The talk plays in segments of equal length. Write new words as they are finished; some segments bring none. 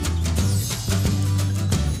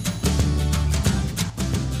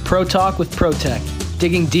Pro Talk with ProTech,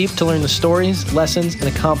 digging deep to learn the stories, lessons, and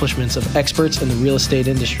accomplishments of experts in the real estate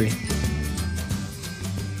industry.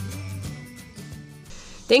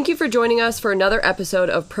 Thank you for joining us for another episode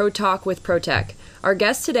of Pro Talk with ProTech. Our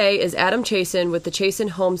guest today is Adam Chasin with the Chasin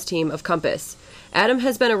Homes team of Compass. Adam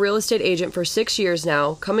has been a real estate agent for 6 years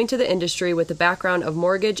now, coming to the industry with a background of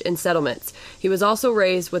mortgage and settlements. He was also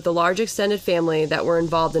raised with a large extended family that were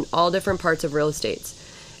involved in all different parts of real estate.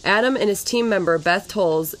 Adam and his team member, Beth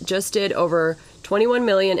Tolles, just did over $21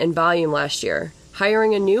 million in volume last year.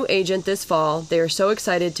 Hiring a new agent this fall, they are so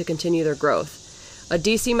excited to continue their growth. A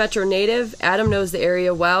DC Metro native, Adam knows the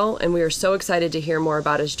area well, and we are so excited to hear more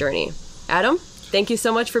about his journey. Adam? Thank you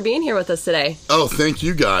so much for being here with us today. Oh, thank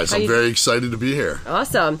you guys. I'm very excited to be here.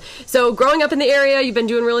 Awesome. So growing up in the area, you've been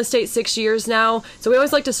doing real estate 6 years now. So we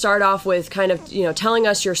always like to start off with kind of, telling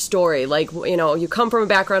us your story. Like, you come from a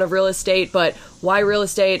background of real estate, but why real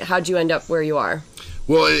estate? How'd you end up where you are?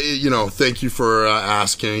 Well, thank you for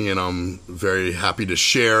asking, and I'm very happy to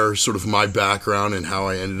share sort of my background and how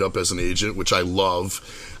I ended up as an agent, which I love,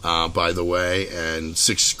 by the way, and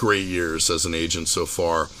 6 great years as an agent so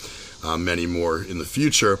far. Many more in the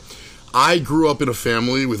future. I grew up in a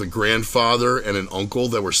family with a grandfather and an uncle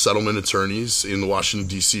that were settlement attorneys in the Washington,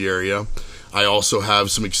 D.C. area. I also have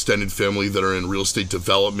some extended family that are in real estate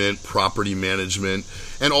development, property management,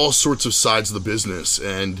 and all sorts of sides of the business.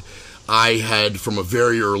 And I had, from a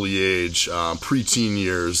very early age, preteen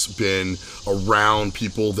years, been around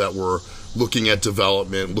people that were looking at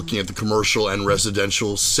development, looking at the commercial and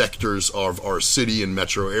residential sectors of our city and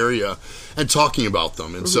metro area, and talking about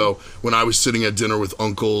them. And so when I was sitting at dinner with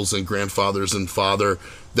uncles and grandfathers and father,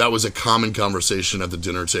 that was a common conversation at the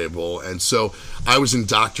dinner table. And so I was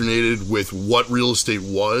indoctrinated with what real estate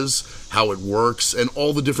was, how it works, and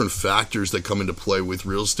all the different factors that come into play with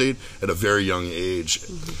real estate at a very young age.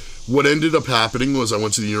 What ended up happening was I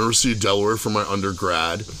went to the University of Delaware for my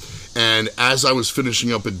undergrad. And as I was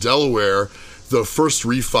finishing up in Delaware, the first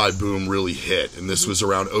refi boom really hit. And this was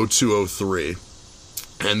around 02, 03.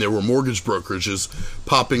 And there were mortgage brokerages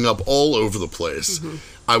popping up all over the place.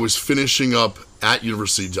 I was finishing up at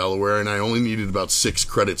University of Delaware, and I only needed about 6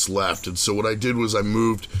 credits left. And so what I did was I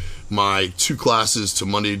moved my 2 classes to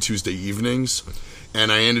Monday and Tuesday evenings.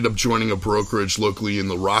 And I ended up joining a brokerage locally in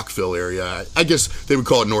the Rockville area. I guess they would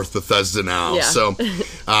call it North Bethesda now. Yeah. So,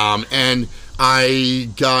 and I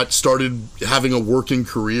got started having a working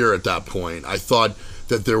career at that point. I thought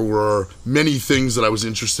that there were many things that I was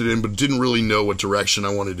interested in, but didn't really know what direction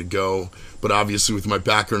I wanted to go. But obviously with my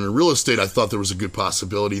background in real estate, I thought there was a good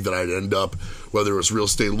possibility that I'd end up, whether it was real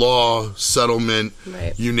estate law, settlement,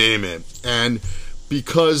 you name it. And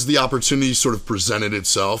because the opportunity sort of presented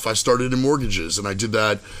itself, I started in mortgages, and I did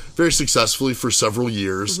that very successfully for several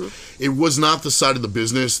years. It was not the side of the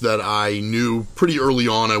business that I knew pretty early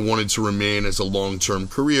on I wanted to remain as a long-term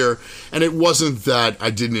career, and it wasn't that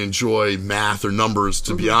I didn't enjoy math or numbers.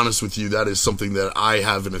 To be honest with you, that is something that I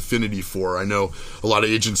have an affinity for. I know a lot of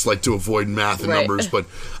agents like to avoid math and numbers, but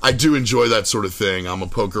I do enjoy that sort of thing. I'm a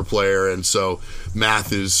poker player, and so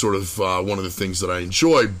math is sort of one of the things that I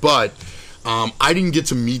enjoy, but I didn't get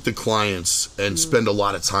to meet the clients and spend a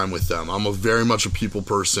lot of time with them. I'm very much a people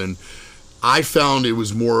person. I found it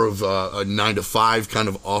was more of a 9 to 5 kind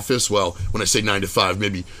of office. Well, when I say 9 to 5,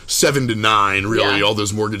 maybe 7 to 9, really. Yeah. All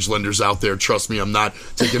those mortgage lenders out there, trust me, I'm not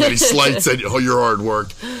taking any slights at your hard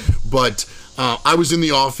work. But I was in the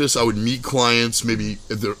office. I would meet clients maybe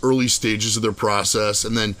at the early stages of their process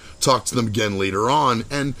and then talk to them again later on.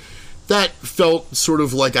 And that felt sort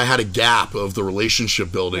of like I had a gap of the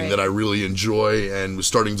relationship building that I really enjoy and was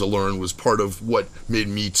starting to learn was part of what made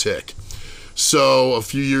me tick. So a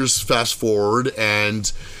few years fast forward,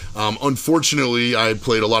 and unfortunately I had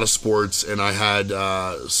played a lot of sports, and I had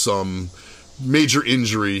some major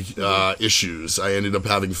injury issues. I ended up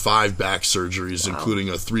having 5 back surgeries, including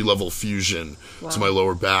a 3-level fusion to my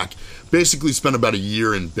lower back. Basically spent about a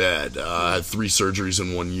year in bed. I had 3 surgeries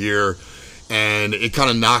in 1 year. And it kind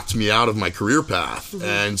of knocked me out of my career path.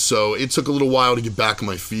 And so it took a little while to get back on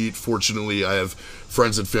my feet. Fortunately, I have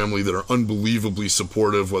friends and family that are unbelievably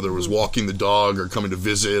supportive, whether it was walking the dog or coming to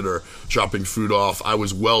visit or dropping food off. I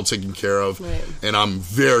was well taken care of. And I'm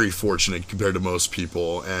very fortunate compared to most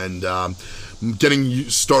people. And getting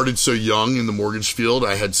started so young in the mortgage field,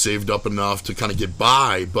 I had saved up enough to kind of get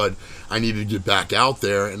by, but I needed to get back out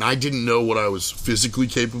there, and I didn't know what I was physically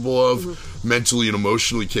capable of, mentally and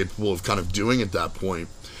emotionally capable of kind of doing at that point.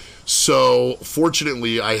 So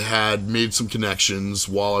fortunately, I had made some connections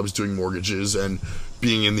while I was doing mortgages and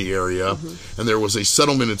being in the area, and there was a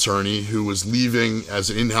settlement attorney who was leaving as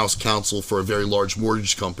an in-house counsel for a very large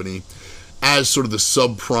mortgage company as sort of the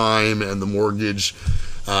subprime and the mortgage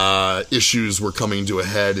issues were coming to a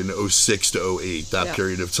head in 06 to 08, that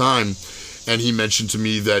period of time. And he mentioned to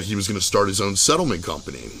me that he was going to start his own settlement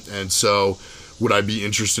company. And so would I be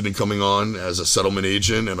interested in coming on as a settlement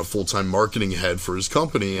agent and a full-time marketing head for his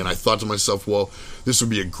company? And I thought to myself, well, this would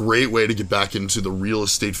be a great way to get back into the real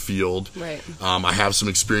estate field. Right. I have some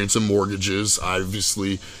experience in mortgages. I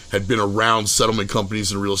obviously had been around settlement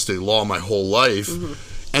companies and real estate law my whole life.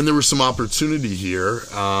 And there was some opportunity here.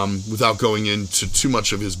 Without going into too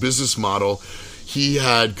much of his business model, he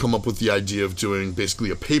had come up with the idea of doing basically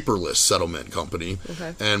a paperless settlement company.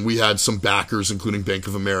 Okay. And we had some backers, including Bank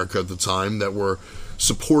of America at the time, that were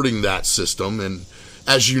supporting that system. And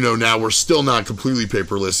as you know now, we're still not completely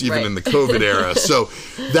paperless, even in the COVID era. So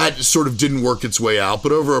that sort of didn't work its way out.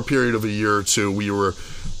 But over a period of a year or two, we were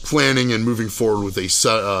planning and moving forward with a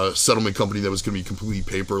settlement company that was going to be completely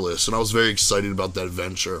paperless. And I was very excited about that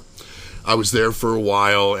venture. I was there for a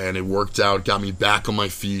while, and it worked out, got me back on my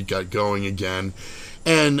feet, got going again.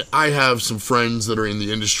 And I have some friends that are in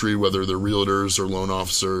the industry, whether they're realtors or loan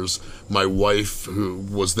officers. My wife, who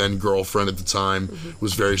was then girlfriend at the time,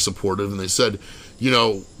 was very supportive. And they said, you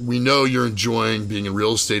know, we know you're enjoying being in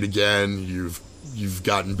real estate again. You've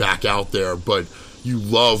gotten back out there, but you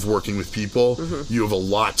love working with people. You have a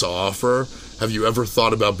lot to offer. Have you ever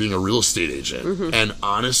thought about being a real estate agent? And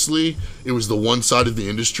honestly, it was the one side of the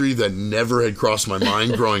industry that never had crossed my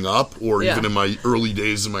mind growing up or even in my early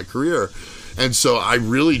days in my career. And so I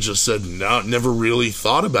really just said, no, never really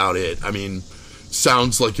thought about it. I mean,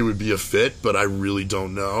 sounds like it would be a fit, but I really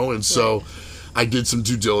don't know. And so I did some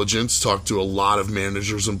due diligence, talked to a lot of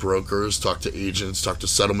managers and brokers, talked to agents, talked to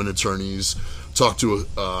settlement attorneys, talked to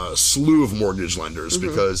a slew of mortgage lenders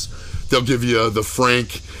because they'll give you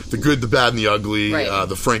the good, the bad, and the ugly,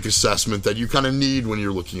 the frank assessment that you kind of need when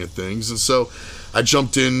you're looking at things. And so I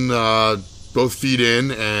jumped in, both feet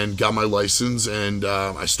in, and got my license, and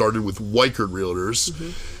I started with Weichert Realtors.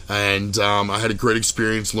 And I had a great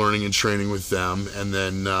experience learning and training with them. And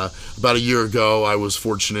then about a year ago, I was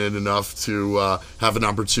fortunate enough to have an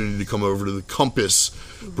opportunity to come over to the Compass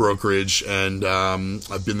brokerage, and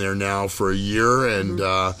I've been there now for a year, and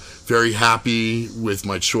very happy with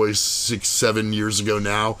my choice 6-7 years ago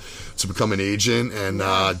now to become an agent, and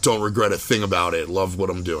don't regret a thing about it. Love what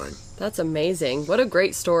I'm doing. That's amazing. What a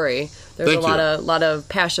great story. There's Thank a lot of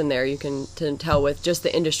passion there you can tell with just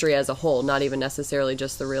the industry as a whole, not even necessarily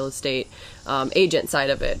just the real estate agent side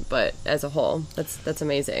of it, but as a whole. That's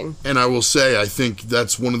amazing. And I will say, I think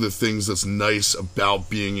that's one of the things that's nice about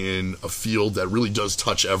being in a field that really does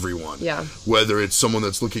touch everyone. Yeah. Whether it's someone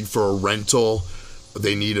that's looking for a rental,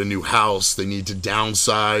 they need a new house, they need to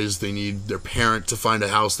downsize, they need their parent to find a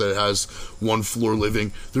house that has one floor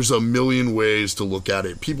living. There's a million ways to look at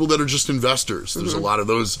it. People that are just investors, there's a lot of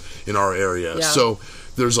those in our area. Yeah. So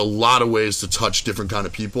there's a lot of ways to touch different kind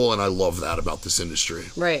of people, and I love that about this industry.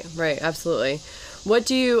 Right, absolutely. What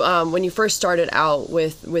do you, when you first started out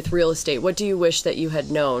with real estate, what do you wish that you had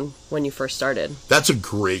known when you first started? That's a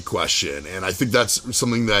great question, and I think that's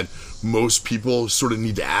something that most people sort of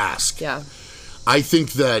need to ask. Yeah. I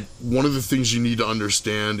think that one of the things you need to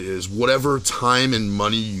understand is whatever time and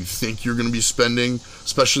money you think you're going to be spending,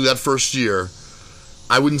 especially that first year,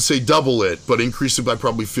 I wouldn't say double it, but increase it by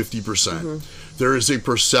probably 50%. There is a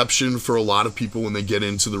perception for a lot of people when they get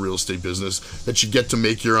into the real estate business that you get to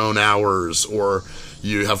make your own hours or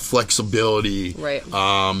you have flexibility. Right.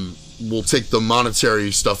 We'll take the monetary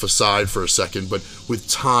stuff aside for a second, but with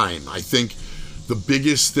time, I think the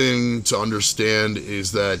biggest thing to understand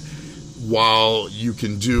is that while you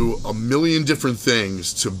can do a million different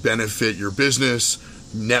things to benefit your business,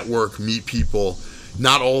 network, meet people,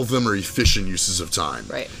 not all of them are efficient uses of time.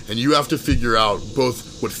 Right. And you have to figure out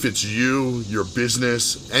both what fits you, your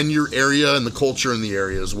business, and your area and the culture in the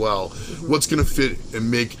area as well. What's going to fit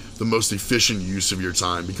and make the most efficient use of your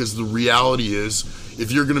time. Because the reality is,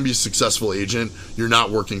 if you're going to be a successful agent, you're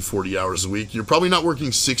not working 40 hours a week. You're probably not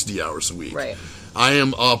working 60 hours a week. Right. I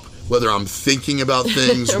am up, whether I'm thinking about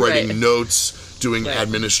things, writing notes, doing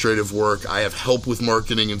administrative work. I have help with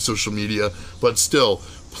marketing and social media, but still,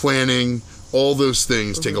 planning, all those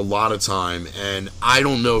things take a lot of time. And I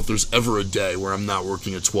don't know if there's ever a day where I'm not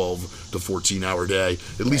working a 12 to 14 hour day,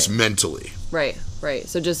 at least mentally. Right.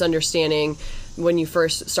 So just understanding when you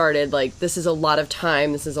first started, like, this is a lot of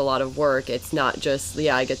time, this is a lot of work. It's not just,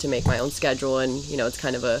 I get to make my own schedule and, it's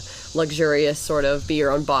kind of a luxurious sort of be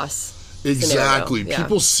your own boss. Exactly. Yeah.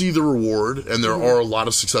 People see the reward, and there are a lot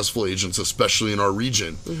of successful agents, especially in our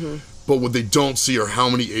region. But what they don't see are how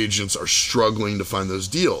many agents are struggling to find those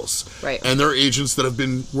deals. Right. And there are agents that have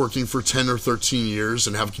been working for 10 or 13 years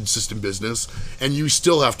and have consistent business, and you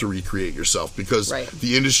still have to recreate yourself because Right.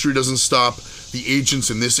 the industry doesn't stop. The agents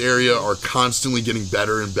in this area are constantly getting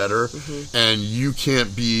better and better, and you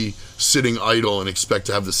can't be sitting idle and expect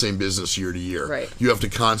to have the same business year to year. Right. You have to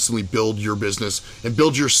constantly build your business and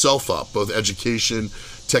build yourself up, both education,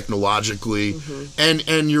 technologically,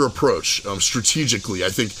 and your approach strategically. I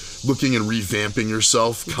think looking and revamping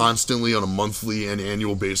yourself constantly on a monthly and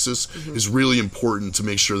annual basis is really important to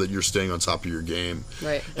make sure that you're staying on top of your game.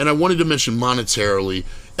 Right. And I wanted to mention monetarily,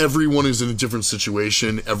 everyone is in a different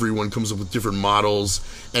situation. Everyone comes up with different models,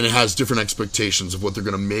 and it has different expectations of what they're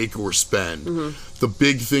going to make or spend. The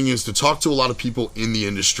big thing is to talk to a lot of people in the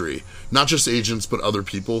industry, not just agents, but other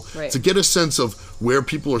people, Right. to get a sense of where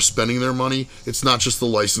people are spending their money. It's not just the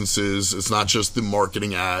licenses. It's not just the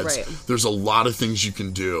marketing ads. Right. There's a lot of things you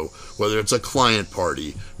can do, whether it's a client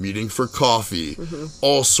party, meeting for coffee,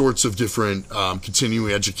 all sorts of different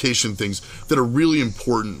continuing education things that are really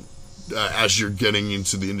important as you're getting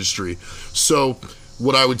into the industry. So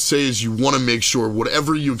what I would say is you want to make sure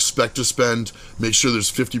whatever you expect to spend, make sure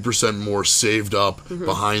there's 50% more saved up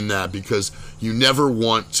behind that, because you never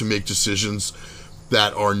want to make decisions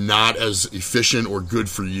that are not as efficient or good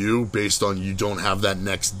for you based on you don't have that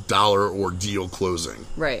next dollar or deal closing.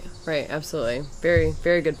 Right, absolutely. Very,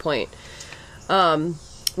 very good point.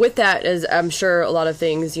 With that, as I'm sure a lot of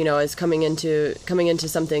things, is coming into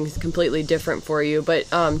something completely different for you. But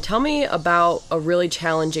tell me about a really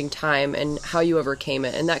challenging time and how you overcame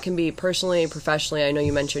it. And that can be personally, professionally. I know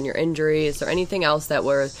you mentioned your injury. Is there anything else that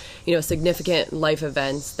were, significant life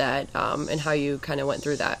events that, and how you kind of went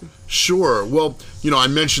through that? Sure. Well, I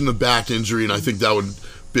mentioned the back injury, and I think that would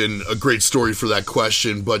have been a great story for that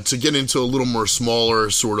question. But to get into a little more smaller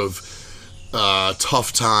sort of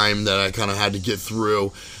tough time that I kind of had to get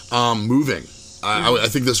through, moving. I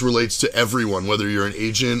think this relates to everyone, whether you're an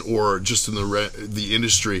agent or just in the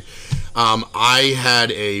industry. I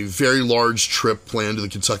had a very large trip planned to the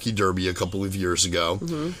Kentucky Derby a couple of years ago.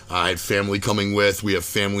 I had family coming with. We have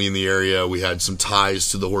family in the area. We had some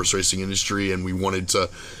ties to the horse racing industry, and we wanted to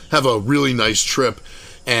have a really nice trip.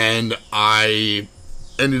 And I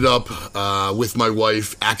ended up with my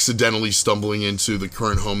wife accidentally stumbling into the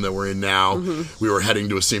current home that we're in now. We were heading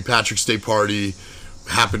to a St. Patrick's Day party,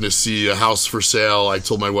 happened to see a house for sale. I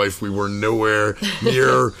told my wife we were nowhere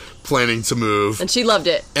near planning to move. And she loved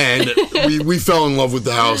it. And we fell in love with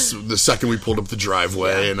the house the second we pulled up the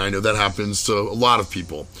driveway, and I know that happens to a lot of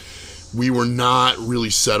people. We were not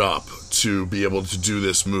really set up to be able to do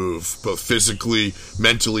this move, both physically,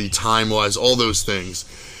 mentally, time-wise, all those things.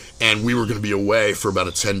 And we were going to be away for about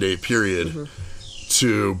a 10-day period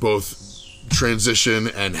to both transition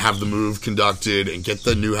and have the move conducted and get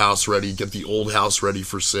the new house ready, get the old house ready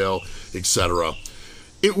for sale, etc.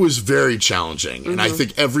 It was very challenging. And I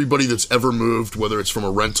think everybody that's ever moved, whether it's from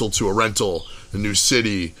a rental to a rental, a new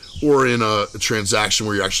city, or in a transaction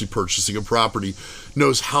where you're actually purchasing a property,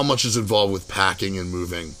 knows how much is involved with packing and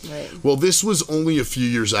moving. Right. Well, this was only a few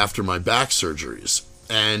years after my back surgeries.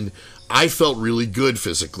 And I felt really good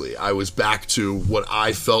physically. I was back to what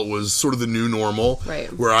I felt was sort of the new normal,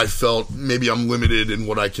 right, where I felt maybe I'm limited in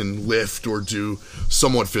what I can lift or do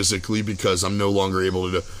somewhat physically because I'm no longer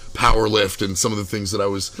able to power lift and some of the things that I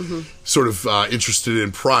was sort of interested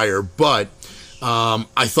in prior. But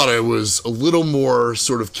I thought I was a little more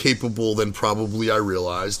sort of capable than probably I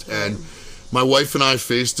realized. And my wife and I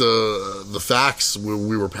faced the facts.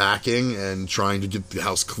 We were packing and trying to get the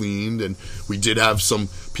house cleaned, and we did have some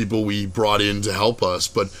people we brought in to help us,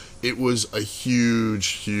 but it was a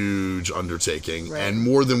huge undertaking, and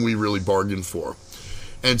more than we really bargained for.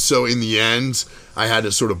 And so in the end, I had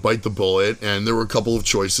to sort of bite the bullet, and there were a couple of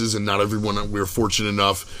choices, and not everyone, we were fortunate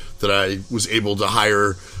enough that I was able to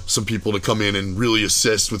hire some people to come in and really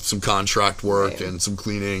assist with some contract work and some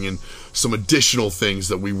cleaning and some additional things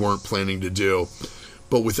that we weren't planning to do.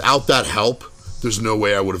 But without that help, there's no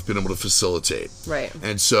way I would have been able to facilitate. Right.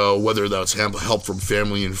 And so whether that's help from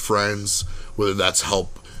family and friends, whether that's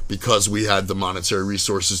help because we had the monetary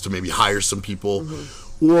resources to maybe hire some people,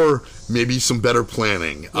 or maybe some better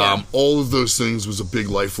planning. All of those things was a big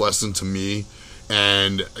life lesson to me.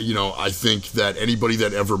 And, I think that anybody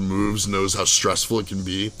that ever moves knows how stressful it can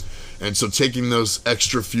be. And so taking those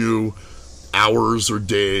extra few hours or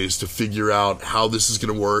days to figure out how this is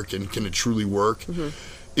going to work and can it truly work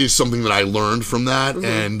is something that I learned from that,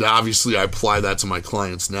 and obviously I apply that to my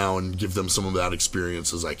clients now and give them some of that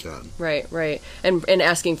experience as I can. Right. And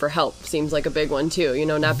asking for help seems like a big one too. You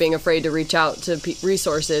know, not being afraid to reach out to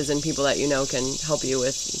resources and people that you know can help you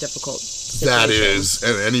with difficult situations. That is,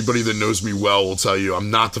 and anybody that knows me well will tell you I'm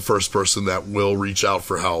not the first person that will reach out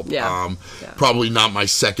for help. Probably not my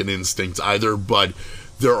second instinct either, but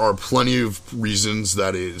there are plenty of reasons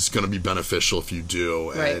that it's going to be beneficial if you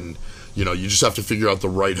do, and you know, you just have to figure out the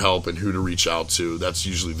right help and who to reach out to. That's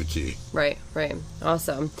usually the key. Right.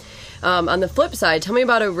 Awesome. On the flip side, tell me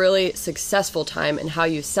about a really successful time and how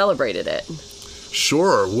you celebrated it.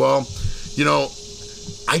 Sure. Well, you know,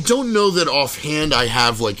 I don't know that offhand I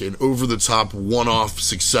have like an over-the-top, one-off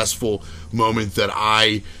successful moment that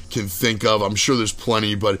I can think of. I'm sure there's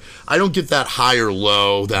plenty, but I don't get that high or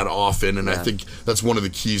low that often, and I think that's one of the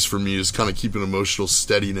keys for me is kind of keeping emotional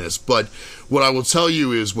steadiness. But what I will tell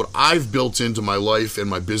you is what I've built into my life and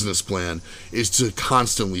my business plan is to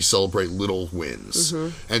constantly celebrate little wins.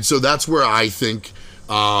 And so that's where I think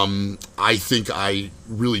I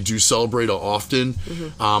really do celebrate often.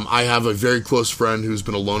 I have a very close friend who's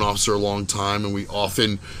been a loan officer a long time, and we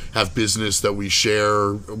often have business that we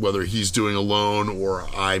share, whether he's doing a loan or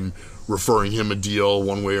I'm referring him a deal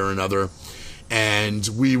one way or another. And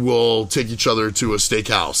we will take each other to a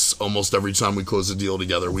steakhouse almost every time we close a deal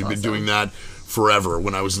together. We've been doing that forever.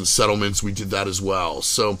 When I was in settlements, we did that as well.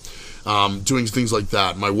 So doing things like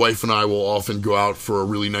that. My wife and I will often go out for a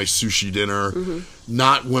really nice sushi dinner.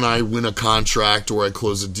 Not when I win a contract or I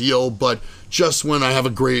close a deal, but just when I have a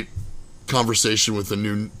great conversation with a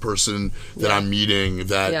new person that I'm meeting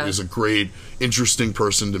that is a great, interesting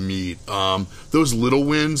person to meet. Those little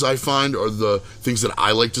wins, I find, are the things that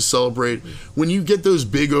I like to celebrate. When you get those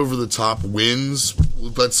big over-the-top wins,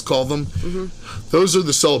 let's call them, those are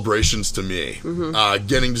the celebrations to me.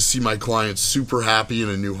 Getting to see my clients super happy in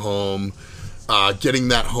a new home, getting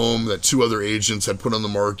that home that two other agents had put on the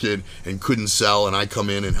market and couldn't sell, and I come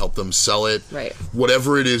in and help them sell it.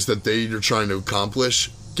 Whatever it is that they're trying to accomplish,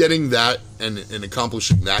 getting that and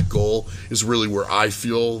accomplishing that goal is really where I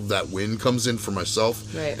feel that win comes in for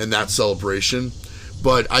myself, and that celebration.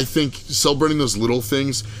 But I think celebrating those little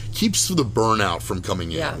things keeps the burnout from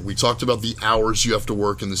coming in. We talked about the hours you have to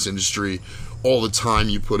work in this industry, all the time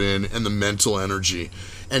you put in, and the mental energy.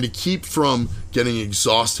 And to keep from getting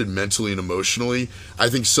exhausted mentally and emotionally, I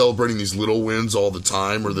think celebrating these little wins all the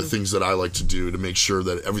time are the things that I like to do to make sure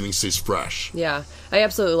that everything stays fresh. Yeah, I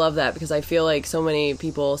absolutely love that, because I feel like so many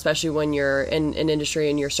people, especially when you're in an industry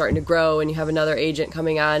and you're starting to grow and you have another agent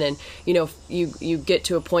coming on, and you know, you get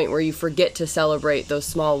to a point where you forget to celebrate those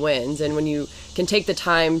small wins. And when you can take the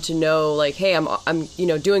time to know, like, hey, I'm you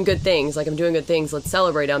know, doing good things, like I'm doing good things, let's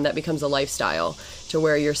celebrate them, that becomes a lifestyle, to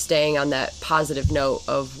where you're staying on that positive note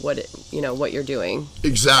of what you're doing.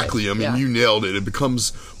 Exactly. I mean, you nailed it. It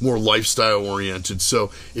becomes more lifestyle oriented.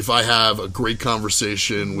 So if I have a great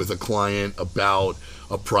conversation with a client about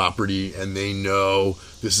a property and they know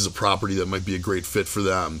this is a property that might be a great fit for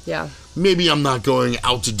them. Maybe I'm not going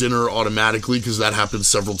out to dinner automatically, because that happens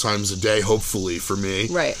several times a day, hopefully, for me.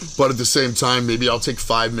 But at the same time, maybe I'll take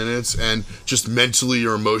 5 minutes and just mentally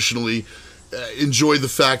or emotionally enjoy the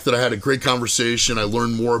fact that I had a great conversation. I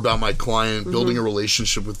learned more about my client, building a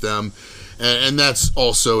relationship with them. And that's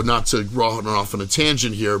also, not to run off on a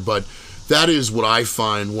tangent here, but that is what I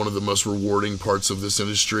find one of the most rewarding parts of this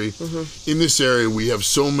industry. In this area, we have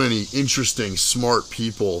so many interesting, smart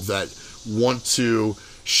people that want to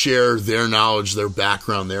share their knowledge, their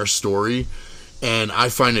background, their story. And I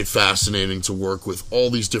find it fascinating to work with all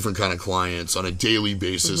these different kind of clients on a daily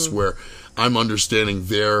basis, where I'm understanding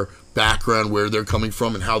their background, where they're coming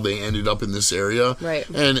from, and how they ended up in this area.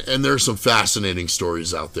 And there's some fascinating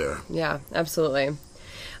stories out there. Yeah, absolutely.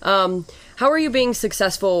 How are you being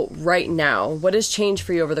successful right now? What has changed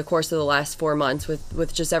for you over the course of the last 4 months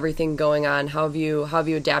with just everything going on? How have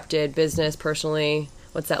you adapted, business, personally?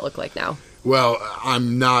 What's that look like now? Well,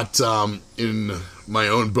 I'm not in my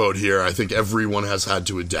own boat here. I think everyone has had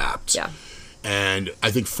to adapt. And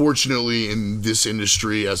I think fortunately in this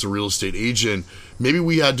industry as a real estate agent, maybe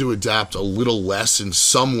we had to adapt a little less in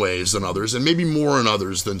some ways than others, and maybe more in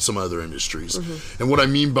others than some other industries. And what I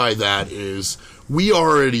mean by that is we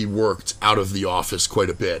already worked out of the office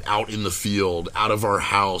quite a bit, out in the field, out of our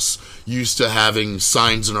house, used to having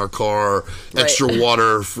signs in our car, extra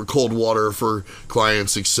water for cold water for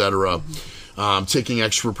clients, etc. Taking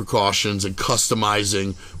extra precautions and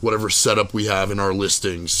customizing whatever setup we have in our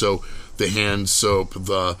listings. So the hand soap,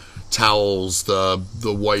 the towels, the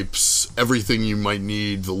wipes, everything you might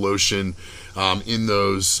need, the lotion in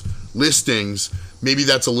those listings. maybe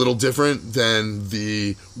that's a little different than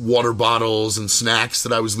the water bottles and snacks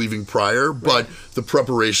that I was leaving prior, but the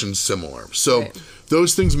preparation's similar. So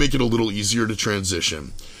those things make it a little easier to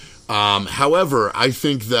transition. However, I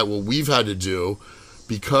think that what we've had to do,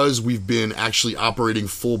 because we've been actually operating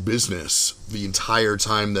full business the entire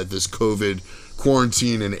time that this COVID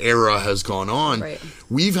quarantine and era has gone on,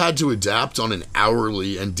 we've had to adapt on an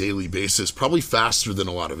hourly and daily basis, probably faster than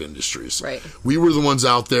a lot of industries. We were the ones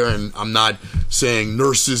out there, and I'm not saying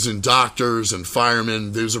nurses and doctors and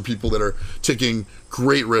firemen, those are people that are taking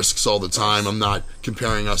great risks all the time. I'm not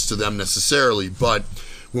comparing us to them necessarily, but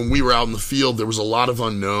when we were out in the field, there was a lot of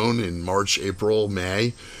unknown in March, April,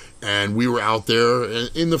 May, and we were out there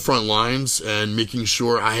in the front lines and making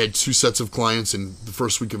sure. I had 2 sets of clients in the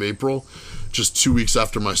first week of April, just 2 weeks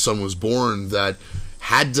after my son was born, that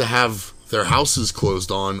had to have their houses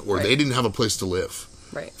closed on, or they didn't have a place to live.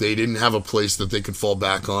 They didn't have a place that they could fall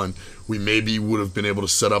back on. We maybe would have been able to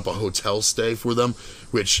set up a hotel stay for them,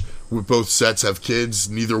 which with both sets have kids,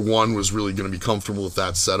 neither one was really going to be comfortable with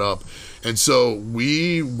that setup. And so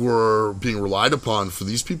we were being relied upon for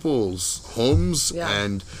these people's homes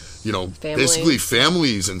and, you know, basically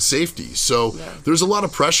families and safety. So there's a lot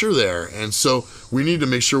of pressure there. And so we need to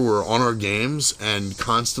make sure we're on our games and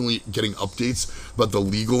constantly getting updates about the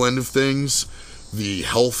legal end of things, the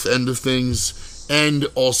health end of things, and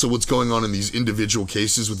also what's going on in these individual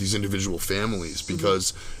cases with these individual families,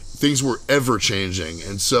 because things were ever changing.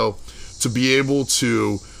 And so to be able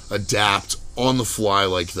to adapt on the fly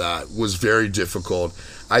like that was very difficult.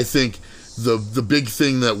 I think the big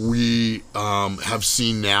thing that we have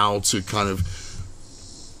seen now to kind of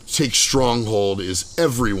take stronghold is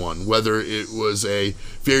everyone, whether it was a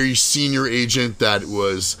very senior agent that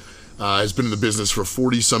was has been in the business for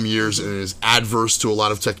 40 some years and is adverse to a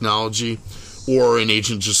lot of technology, or an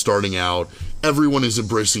agent just starting out. Everyone is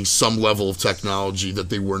embracing some level of technology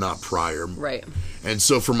that they were not prior. And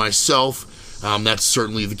so for myself, that's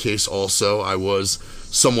certainly the case also. I was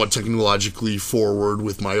somewhat technologically forward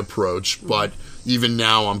with my approach, but even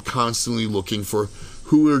now I'm constantly looking for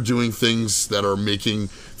who are doing things that are making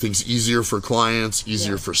things easier for clients,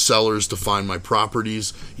 easier for sellers to find my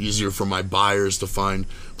properties, easier for my buyers to find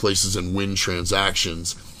places and win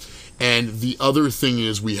transactions. And the other thing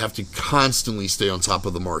is we have to constantly stay on top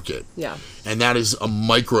of the market. And that is a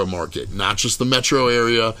micro market, not just the metro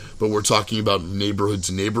area, but we're talking about neighborhood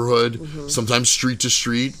to neighborhood, sometimes street to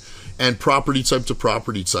street, and property type to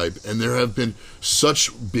property type. And there have been such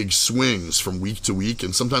big swings from week to week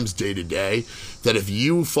and sometimes day to day that if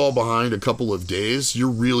you fall behind a couple of days, you're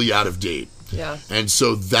really out of date. And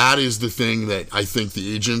so that is the thing that I think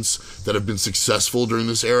the agents that have been successful during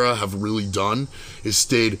this era have really done, is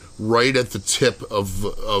stayed right at the tip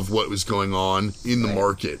of what was going on in the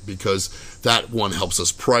market, because that one helps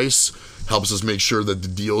us price, helps us make sure that the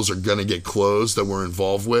deals are going to get closed that we're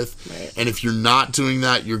involved with. And if you're not doing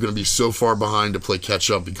that, you're going to be so far behind to play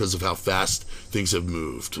catch up because of how fast things have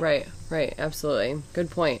moved. Absolutely. Good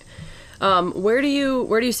point. Where do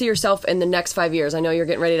you see yourself in the next 5 years? I know you're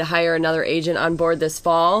getting ready to hire another agent on board this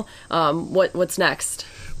fall. What's next?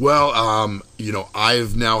 Well, you know,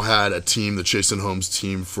 I've now had a team, the Chasen Homes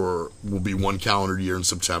team, will be 1 calendar year in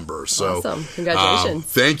September. So, awesome. Congratulations.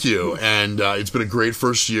 Thank you. And it's been a great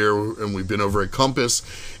first year, and we've been over at Compass,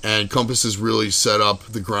 and Compass has really set up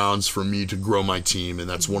the grounds for me to grow my team, and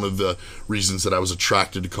that's one of the reasons that I was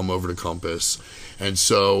attracted to come over to Compass. And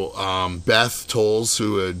so Beth Tolles,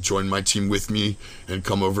 who had joined my team with me and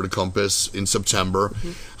come over to Compass in September,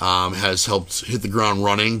 has helped hit the ground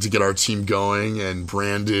running to get our team going and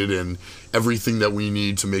branded and everything that we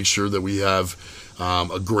need to make sure that we have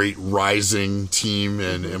a great rising team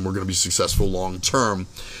and we're going to be successful long term.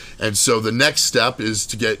 And so the next step is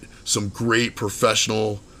to get some great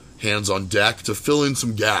professional hands on deck to fill in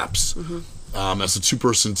some gaps. As a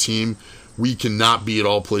 2-person team, we cannot be at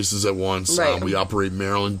all places at once. We operate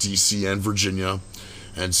Maryland, D.C., and Virginia.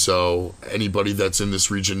 And so anybody that's in this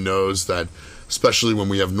region knows that, especially when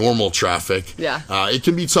we have normal traffic, it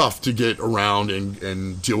can be tough to get around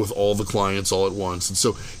and deal with all the clients all at once. And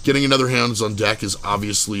so getting another hands on deck is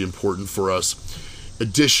obviously important for us.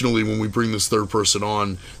 Additionally, when we bring this third person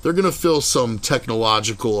on, they're going to fill some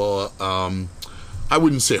technological I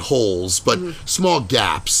wouldn't say holes, but small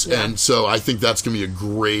gaps. And so I think that's going to be a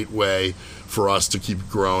great way for us to keep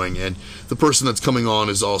growing. And the person that's coming on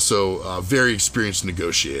is also a very experienced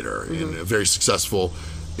negotiator and very successful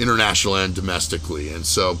international and domestically. And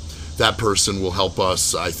so that person will help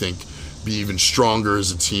us, I think, be even stronger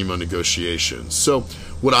as a team on negotiations. So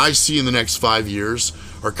what I see in the next 5 years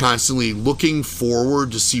are constantly looking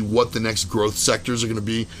forward to see what the next growth sectors are going to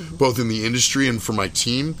be, both in the industry and for my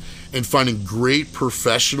team, and finding great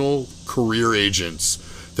professional career agents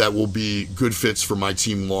that will be good fits for my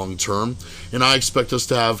team long term. And I expect us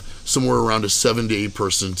to have somewhere around a 7 to 8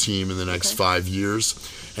 person team in the next 5 years.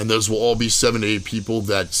 And those will all be 7 to 8 people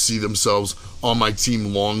that see themselves on my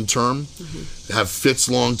team long term, have fits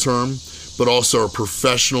long term, but also are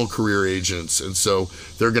professional career agents. And so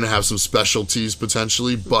they're going to have some specialties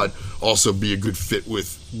potentially, but also be a good fit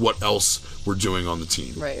with what else we're doing on the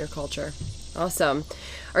team. Right, your culture. Awesome.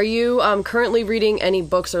 Are you currently reading any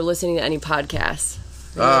books or listening to any podcasts?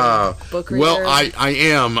 Book reader? Well, I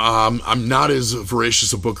am. I'm not as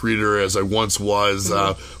voracious a book reader as I once was.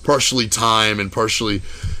 Partially time and partially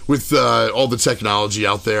with all the technology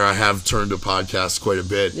out there, I have turned to podcasts quite a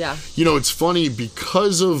bit. Yeah. You know, it's funny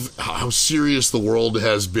because of how serious the world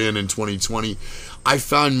has been in 2020. I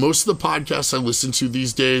found most of the podcasts I listen to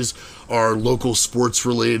these days are local sports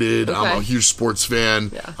related. Okay. I'm a huge sports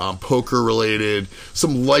fan, poker related,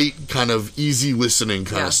 some light kind of easy listening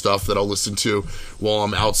kind of stuff that I'll listen to while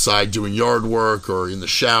I'm outside doing yard work or in the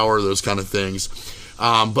shower, those kind of things.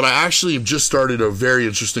 But I actually have just started a very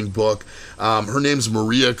interesting book. Her name's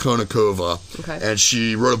Maria Konnikova, and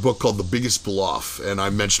she wrote a book called The Biggest Bluff. And I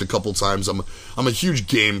mentioned a couple times I'm a huge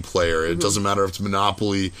game player. It doesn't matter if it's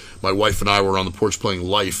Monopoly. My wife and I were on the porch playing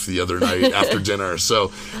Life the other night after dinner.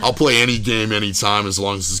 So I'll play any game anytime as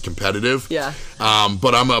long as it's competitive. Yeah.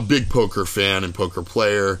 But I'm a big poker fan and poker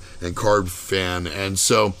player and card fan. And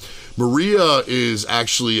so Maria is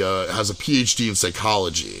actually has a PhD in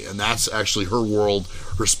psychology, and that's actually her world,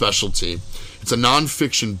 her specialty. It's a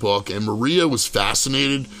nonfiction book, and Maria was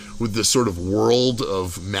fascinated with this sort of world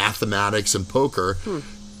of mathematics and poker.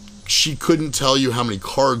 She couldn't tell you how many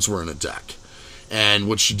cards were in a deck. And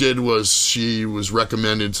what she did was she was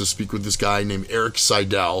recommended to speak with this guy named Eric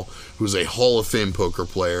Seidel, who's a Hall of Fame poker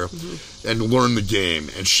player, and learn the game.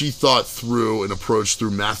 And she thought through an approach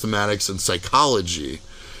through mathematics and psychology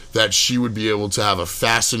that she would be able to have a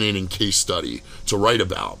fascinating case study to write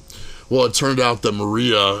about. Well, it turned out that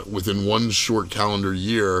Maria, within one short calendar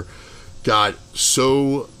year, got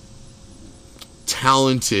so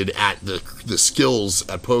talented at the skills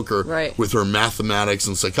at poker with her mathematics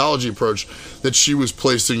and psychology approach that she was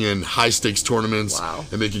placing in high-stakes tournaments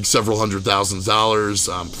and making several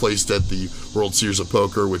 $100,000, placed at the World Series of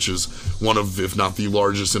Poker, which is one of, if not the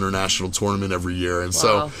largest international tournament every year. And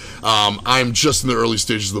so I'm just in the early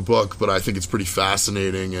stages of the book, but I think it's pretty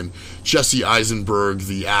fascinating. And Jesse Eisenberg,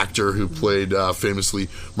 the actor who played famously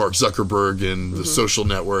Mark Zuckerberg in The Social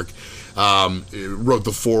Network, wrote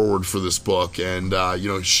the foreword for this book, and you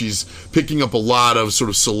know, she's picking up a lot of sort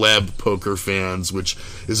of celeb poker fans, which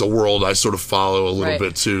is a world I sort of follow a little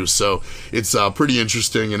bit too. So it's pretty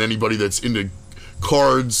interesting, and anybody that's into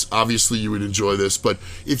cards, obviously you would enjoy this, but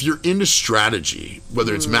if you're into strategy,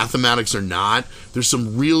 whether it's mathematics or not, there's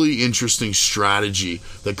some really interesting strategy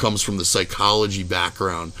that comes from the psychology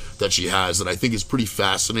background that she has that I think is pretty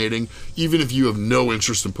fascinating, even if you have no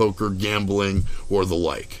interest in poker, gambling, or the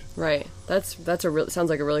like. Right. That's sounds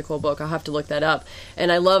like a really cool book. I'll have to look that up.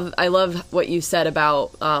 And I love what you said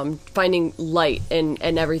about finding light in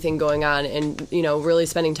everything going on, and you know, really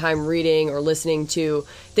spending time reading or listening to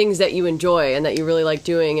things that you enjoy and that you really like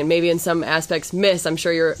doing, and maybe in some aspects miss. I'm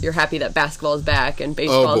sure you're happy that basketball is back and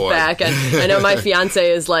baseball is back, and I know my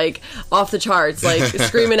fiance is like off the charts, like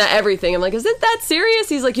screaming at everything. I'm like, is it that serious?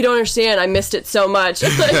 He's like, you don't understand. I missed it so much.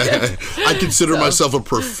 I consider myself a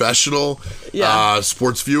professional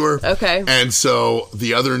sports viewer. Okay. And so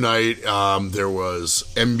the other night there was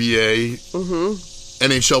NBA,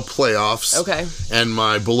 NHL playoffs. Okay. And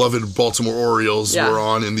my beloved Baltimore Orioles were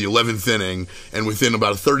on in the 11th inning. And within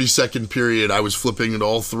about a 30-second period, I was flipping at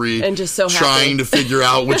all three. And just so trying to figure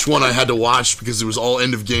out which one I had to watch because it was all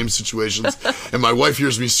end-of-game situations. And my wife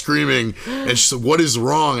hears me screaming, and she said, "What is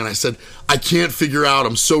wrong?" And I said, "I can't figure out.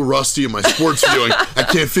 I'm so rusty in my sports viewing. I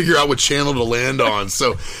can't figure out what channel to land on."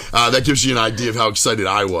 So that gives you an idea of how excited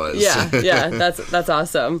I was. Yeah, that's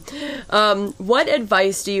awesome. What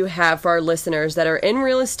advice do you have for our listeners that are in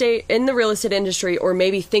the real estate industry, or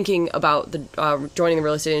maybe thinking about joining the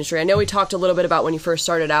real estate industry? I know we talked a little bit about when you first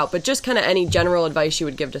started out, but just kind of any general advice you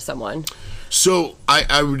would give to someone. So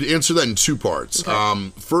I would answer that in two parts.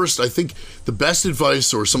 Okay. First, I think the best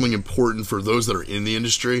advice, or something important for those that are in the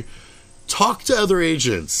industry, talk to other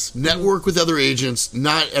agents, network with other agents.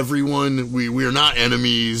 Not everyone, we are not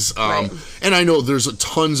enemies. And I know there's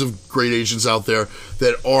tons of great agents out there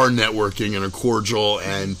that are networking and are cordial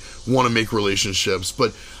and want to make relationships.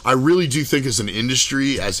 But I really do think as an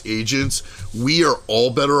industry, as agents, we are all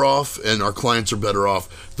better off and our clients are better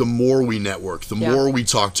off the more we network, the more we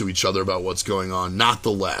talk to each other about what's going on, not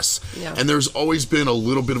the less. Yeah. And there's always been a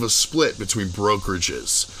little bit of a split between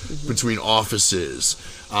brokerages, between offices.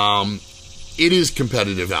 It is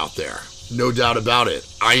competitive out there. No doubt about it.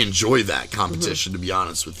 I enjoy that competition, to be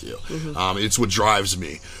honest with you. It's what drives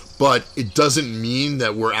me. But it doesn't mean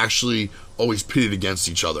that we're actually always pitted against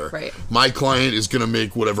each other. Right. My client is going to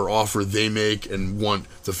make whatever offer they make and want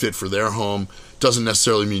the fit for their home. Doesn't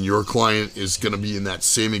necessarily mean your client is going to be in that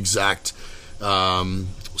same exact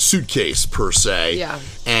suitcase, per se. Yeah.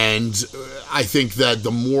 And I think that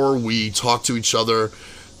the more we talk to each other,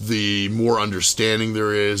 the more understanding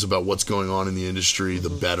there is about what's going on in the industry, the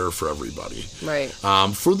better for everybody. Right.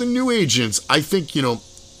 For the new agents, I think,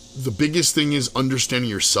 the biggest thing is understanding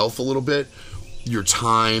yourself a little bit, your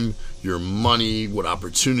time, your money, what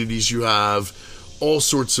opportunities you have, all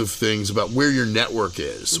sorts of things about where your network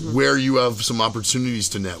is, where you have some opportunities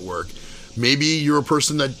to network. Maybe you're a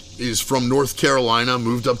person that is from North Carolina,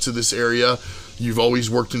 moved up to this area. You've always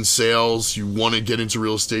worked in sales. You want to get into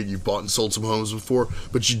real estate. You've bought and sold some homes before,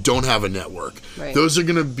 but you don't have a network. Right. Those are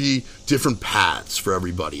going to be different paths for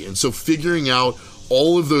everybody. And so figuring out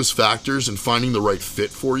all of those factors and finding the right fit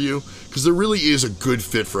for you, because there really is a good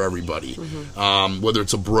fit for everybody, whether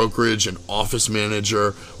it's a brokerage, an office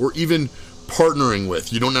manager, or even partnering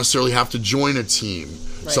with. You don't necessarily have to join a team.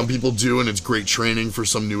 Right. Some people do, and it's great training for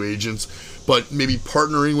some new agents, but maybe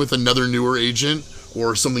partnering with another newer agent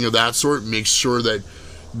or something of that sort makes sure that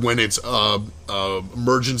when it's a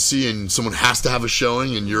emergency and someone has to have a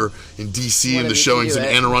showing and you're in DC and the showing's in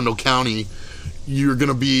Anne Arundel County, you're going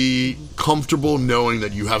to be comfortable knowing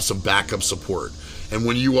that you have some backup support. And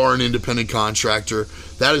when you are an independent contractor,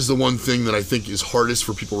 that is the one thing that I think is hardest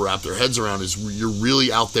for people to wrap their heads around, is you're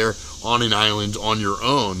really out there on an island on your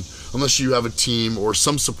own unless you have a team or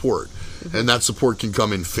some support. And that support can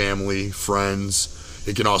come in family, friends.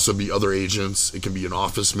 It can also be other agents. It can be an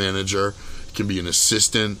office manager. It can be an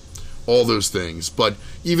assistant. All those things. But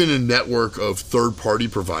even a network of third-party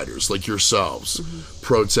providers like yourselves,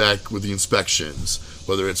 ProTech with the inspections,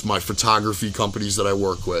 whether it's my photography companies that I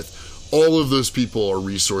work with, all of those people are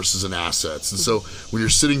resources and assets. And so when you're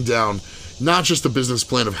sitting down, not just a business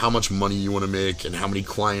plan of how much money you want to make and how many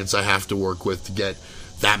clients I have to work with to get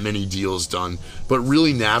that many deals done, but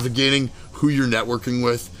really navigating who you're networking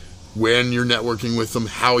with, when you're networking with them,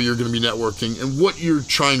 how you're going to be networking, and what you're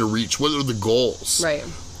trying to reach. What are the goals? Right.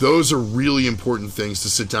 Those are really important things to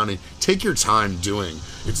sit down and take your time doing.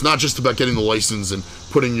 It's not just about getting the license and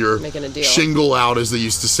putting your shingle out, as they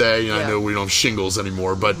used to say. I know we don't have shingles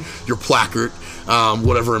anymore, but your placard,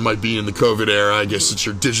 whatever it might be in the COVID era. I guess it's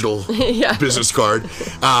your digital business card.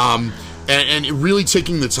 And really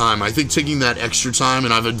taking the time. I think taking that extra time,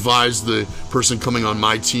 and I've advised the person coming on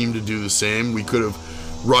my team to do the same. We could have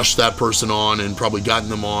rushed that person on and probably gotten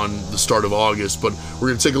them on the start of August, but we're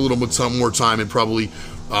going to take a little bit more time and probably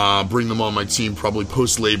bring them on my team probably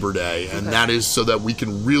post Labor Day, and that is so that we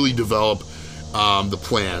can really develop the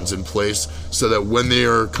plans in place so that when they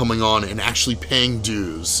are coming on and actually paying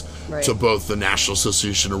dues to both the National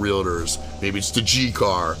Association of Realtors, maybe it's to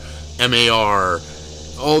GCAR, MAR,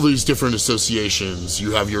 all these different associations,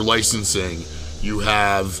 you have your licensing, you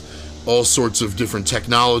have all sorts of different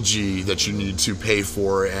technology that you need to pay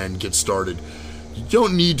for and get started. You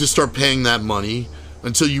don't need to start paying that money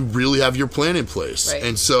until you really have your plan in place. Right.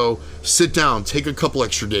 And so sit down, take a couple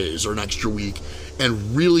extra days or an extra week,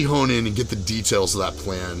 and really hone in and get the details of that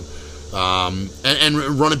plan, and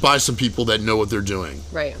run it by some people that know what they're doing.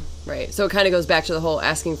 Right. So it kind of goes back to the whole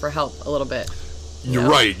asking for help a little bit. You're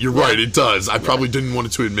right, it does. I probably didn't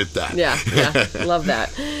want to admit that. Yeah, love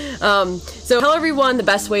that. So tell everyone the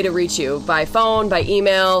best way to reach you, by phone, by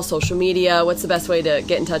email, social media. What's the best way to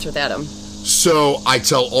get in touch with Adam? So I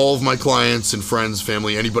tell all of my clients and friends,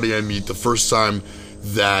 family, anybody I meet the first time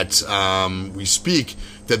that we speak,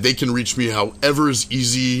 that they can reach me however is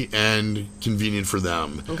easy and convenient for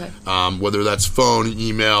them. Okay. Whether that's phone,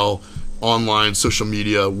 email, online, social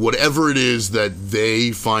media, whatever it is that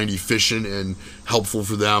they find efficient and helpful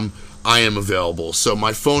for them, I am available. So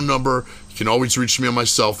my phone number, you can always reach me on my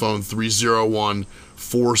cell phone,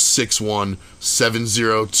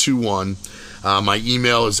 301-461-7021. My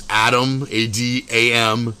email is Adam,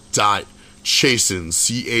 A-D-A-M, Chasen,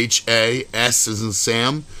 C-H-A-S as in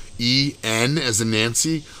Sam, E-N as in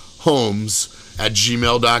Nancy, Homes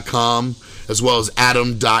 @gmail.com, as well as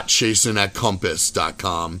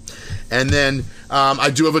adam.chasen@compass.com. And then I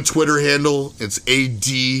do have a Twitter handle. It's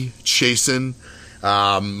AD Chasen.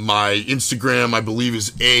 My Instagram, I believe,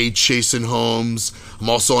 is Chasen Homes. I'm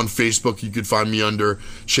also on Facebook. You could find me under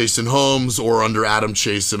Chasen Homes or under Adam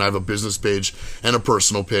Chasen. I have a business page and a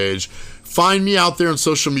personal page. Find me out there on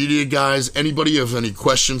social media, guys. Anybody have any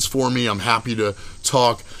questions for me, I'm happy to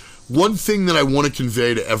talk. One thing that I want to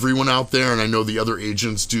convey to everyone out there, and I know the other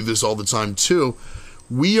agents do this all the time too,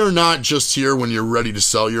 we are not just here when you're ready to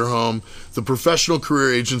sell your home. The professional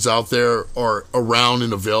career agents out there are around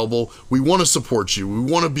and available. We want to support you. We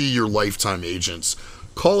want to be your lifetime agents.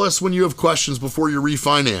 Call us when you have questions before you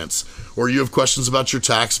refinance, or you have questions about your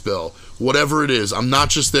tax bill, whatever it is. I'm not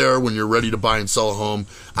just there when you're ready to buy and sell a home.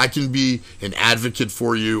 I can be an advocate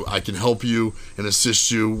for you. I can help you and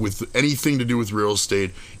assist you with anything to do with real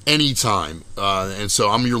estate anytime. And so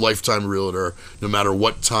I'm your lifetime realtor, no matter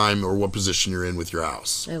what time or what position you're in with your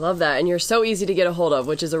house. I love that. And you're so easy to get a hold of,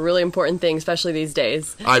 which is a really important thing, especially these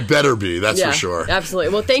days. I better be, that's for sure.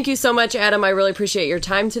 Absolutely. Well, thank you so much, Adam. I really appreciate your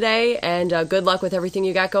time today, and good luck with everything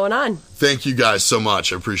you got going on. Thank you guys so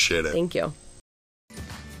much. I appreciate it. Thank you.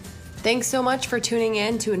 Thanks so much for tuning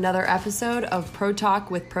in to another episode of Pro Talk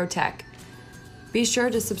with ProTech. Be sure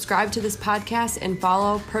to subscribe to this podcast and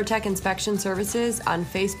follow ProTech Inspection Services on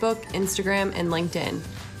Facebook, Instagram, and LinkedIn.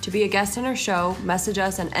 To be a guest on our show, message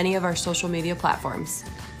us on any of our social media platforms.